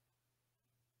borders?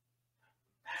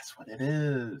 That's what it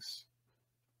is.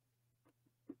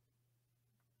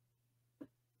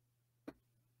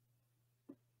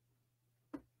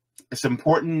 It's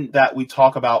important that we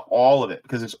talk about all of it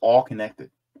because it's all connected.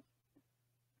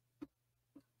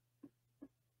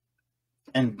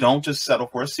 And don't just settle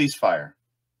for a ceasefire.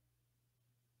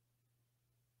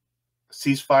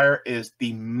 Ceasefire is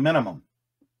the minimum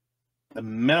of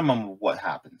what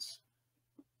happens.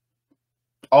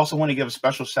 Also want to give a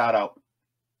special shout out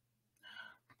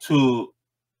to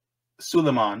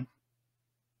Suleiman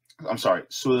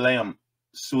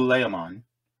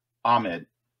Ahmed.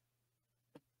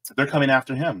 They're coming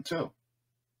after him too.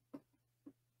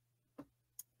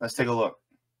 Let's take a look.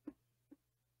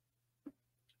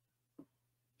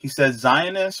 He says,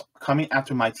 Zionists coming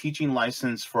after my teaching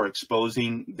license for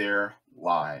exposing their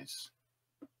lies.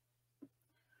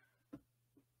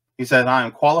 He said, I am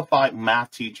a qualified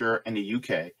math teacher in the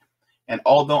UK, and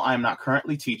although I am not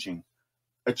currently teaching,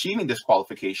 achieving this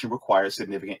qualification requires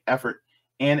significant effort,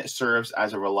 and it serves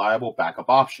as a reliable backup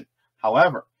option.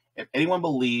 However, if anyone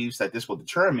believes that this will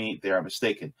deter me, they are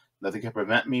mistaken. Nothing can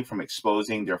prevent me from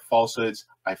exposing their falsehoods.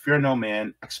 I fear no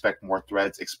man. Expect more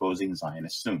threats exposing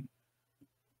Zionists soon.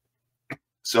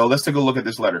 So let's take a look at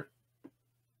this letter.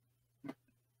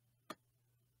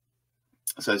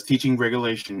 It says Teaching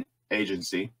Regulation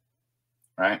Agency,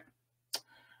 right?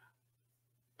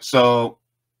 So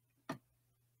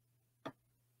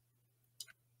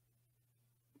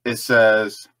it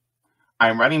says,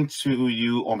 I'm writing to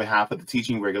you on behalf of the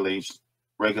Teaching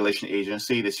Regulation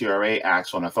Agency. The CRA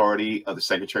acts on authority of the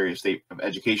Secretary of State of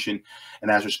Education and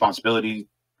has responsibility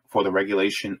for the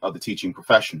regulation of the teaching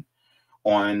profession.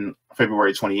 On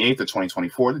February 28th of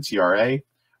 2024, the TRA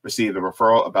received a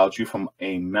referral about you from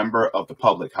a member of the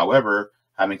public. However,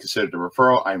 having considered the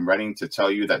referral, I'm writing to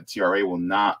tell you that the TRA will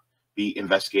not be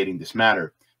investigating this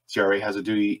matter. TRA has a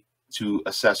duty to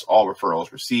assess all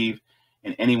referrals received,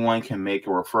 and anyone can make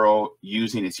a referral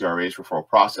using the TRA's referral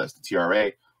process. The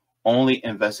TRA only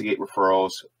investigate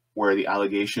referrals where the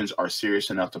allegations are serious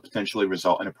enough to potentially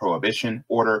result in a prohibition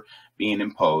order being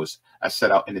imposed, as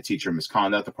set out in the Teacher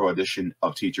Misconduct, the Prohibition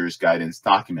of Teachers Guidance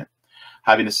document.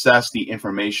 Having assessed the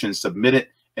information submitted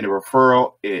in the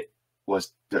referral, it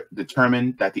was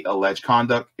determined that the alleged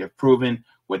conduct, if proven,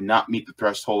 would not meet the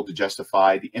threshold to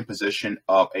justify the imposition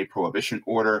of a prohibition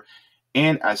order,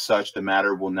 and as such, the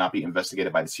matter will not be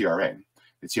investigated by the TRA.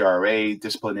 The TRA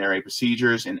disciplinary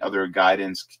procedures and other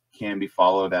guidance can be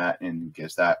followed at, and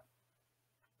guess that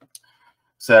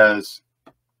says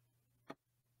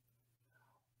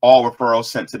all referrals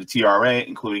sent to the TRA,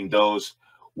 including those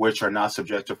which are not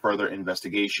subject to further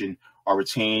investigation, are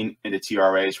retained in the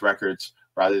TRA's records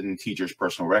rather than teacher's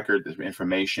personal record. This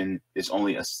information is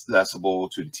only accessible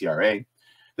to the TRA.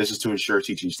 This is to ensure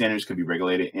teaching standards can be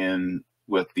regulated in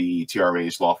with the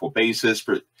TRA's lawful basis.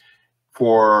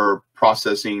 For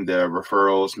processing the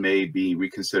referrals may be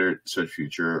reconsidered so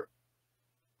future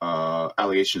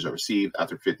allegations are received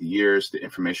after 50 years. The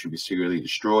information will be secretly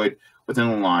destroyed within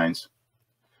the lines.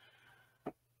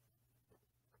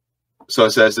 So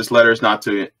it says this letter is not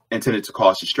intended to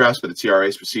cause distress, but the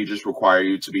TRA's procedures require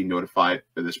you to be notified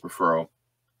of this referral.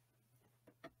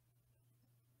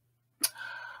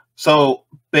 So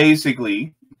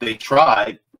basically, they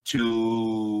tried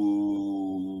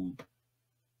to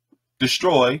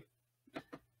destroy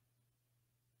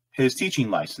his teaching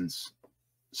license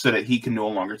so that he can no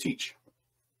longer teach.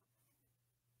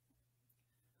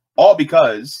 All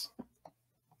because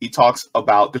he talks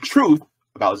about the truth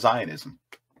about Zionism.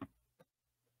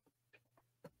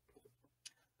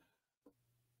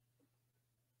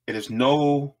 It is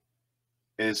not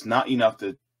enough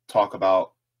to talk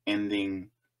about ending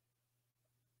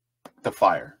the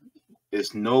fire.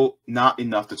 It's not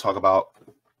enough to talk about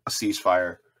a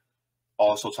ceasefire.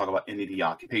 Also talk about ending the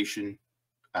occupation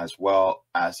as well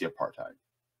as the apartheid.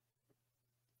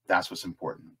 That's what's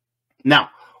important. Now,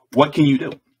 what can you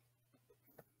do?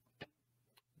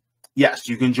 Yes,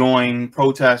 you can join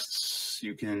protests,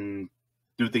 you can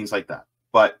do things like that,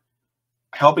 but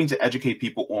helping to educate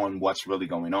people on what's really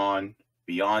going on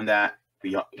beyond that,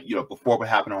 before what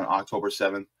happened on October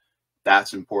 7th,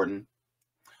 that's important,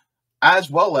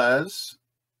 as well as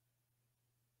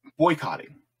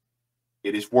boycotting.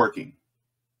 It is working.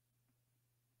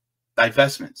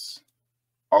 Divestments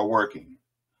are working.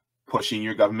 Pushing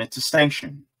your government to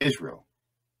sanction Israel.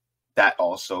 That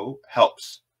also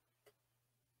helps,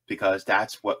 because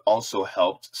that's what also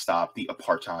helped stop the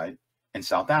apartheid in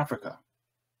South Africa.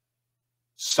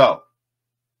 So,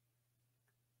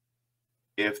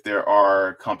 if there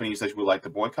are companies that you would like to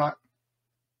boycott,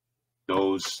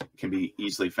 those can be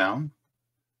easily found.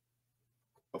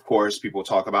 Of course, people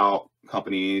talk about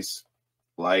companies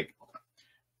like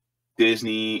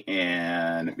Disney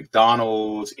and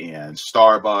McDonald's and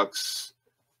Starbucks.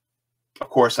 Of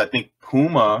course, I think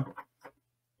Puma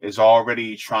is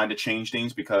already trying to change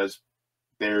things, because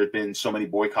there have been so many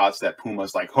boycotts that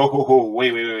Puma's like,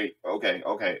 wait, okay.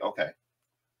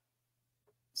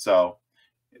 So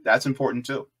that's important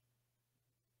too,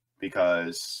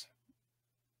 because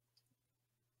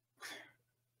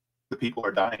the people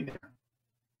are dying there.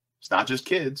 It's not just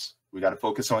kids. We got to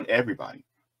focus on everybody.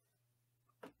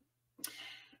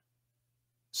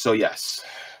 So yes,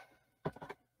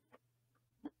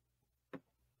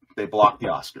 they blocked the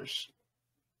Oscars.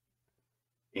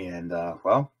 And,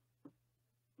 well,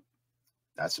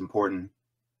 that's important.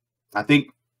 I think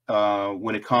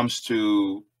when it comes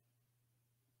to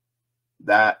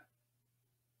that,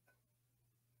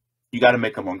 you got to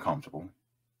make them uncomfortable.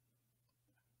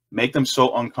 Make them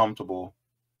so uncomfortable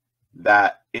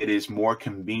that it is more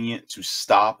convenient to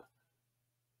stop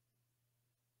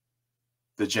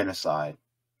the genocide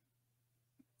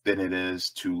than it is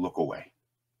to look away.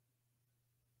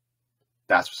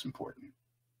 That's what's important.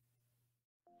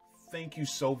 Thank you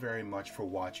so very much for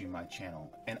watching my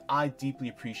channel, and I deeply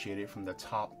appreciate it from the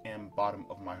top and bottom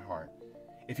of my heart.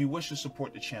 If you wish to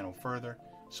support the channel further,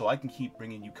 so I can keep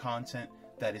bringing you content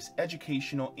that is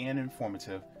educational and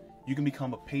informative, you can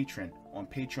become a patron on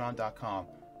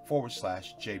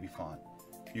patreon.com/Jaybefaunt.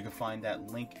 You can find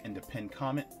that link in the pinned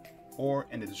comment or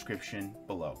in the description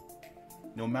below.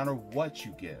 No matter what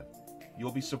you give,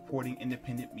 you'll be supporting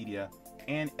independent media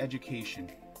and education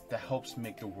that helps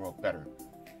make the world better.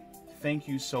 Thank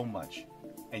you so much,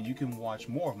 and you can watch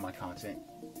more of my content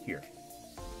here.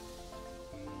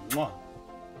 Mwah.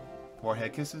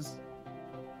 Forehead kisses,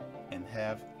 and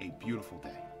have a beautiful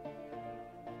day.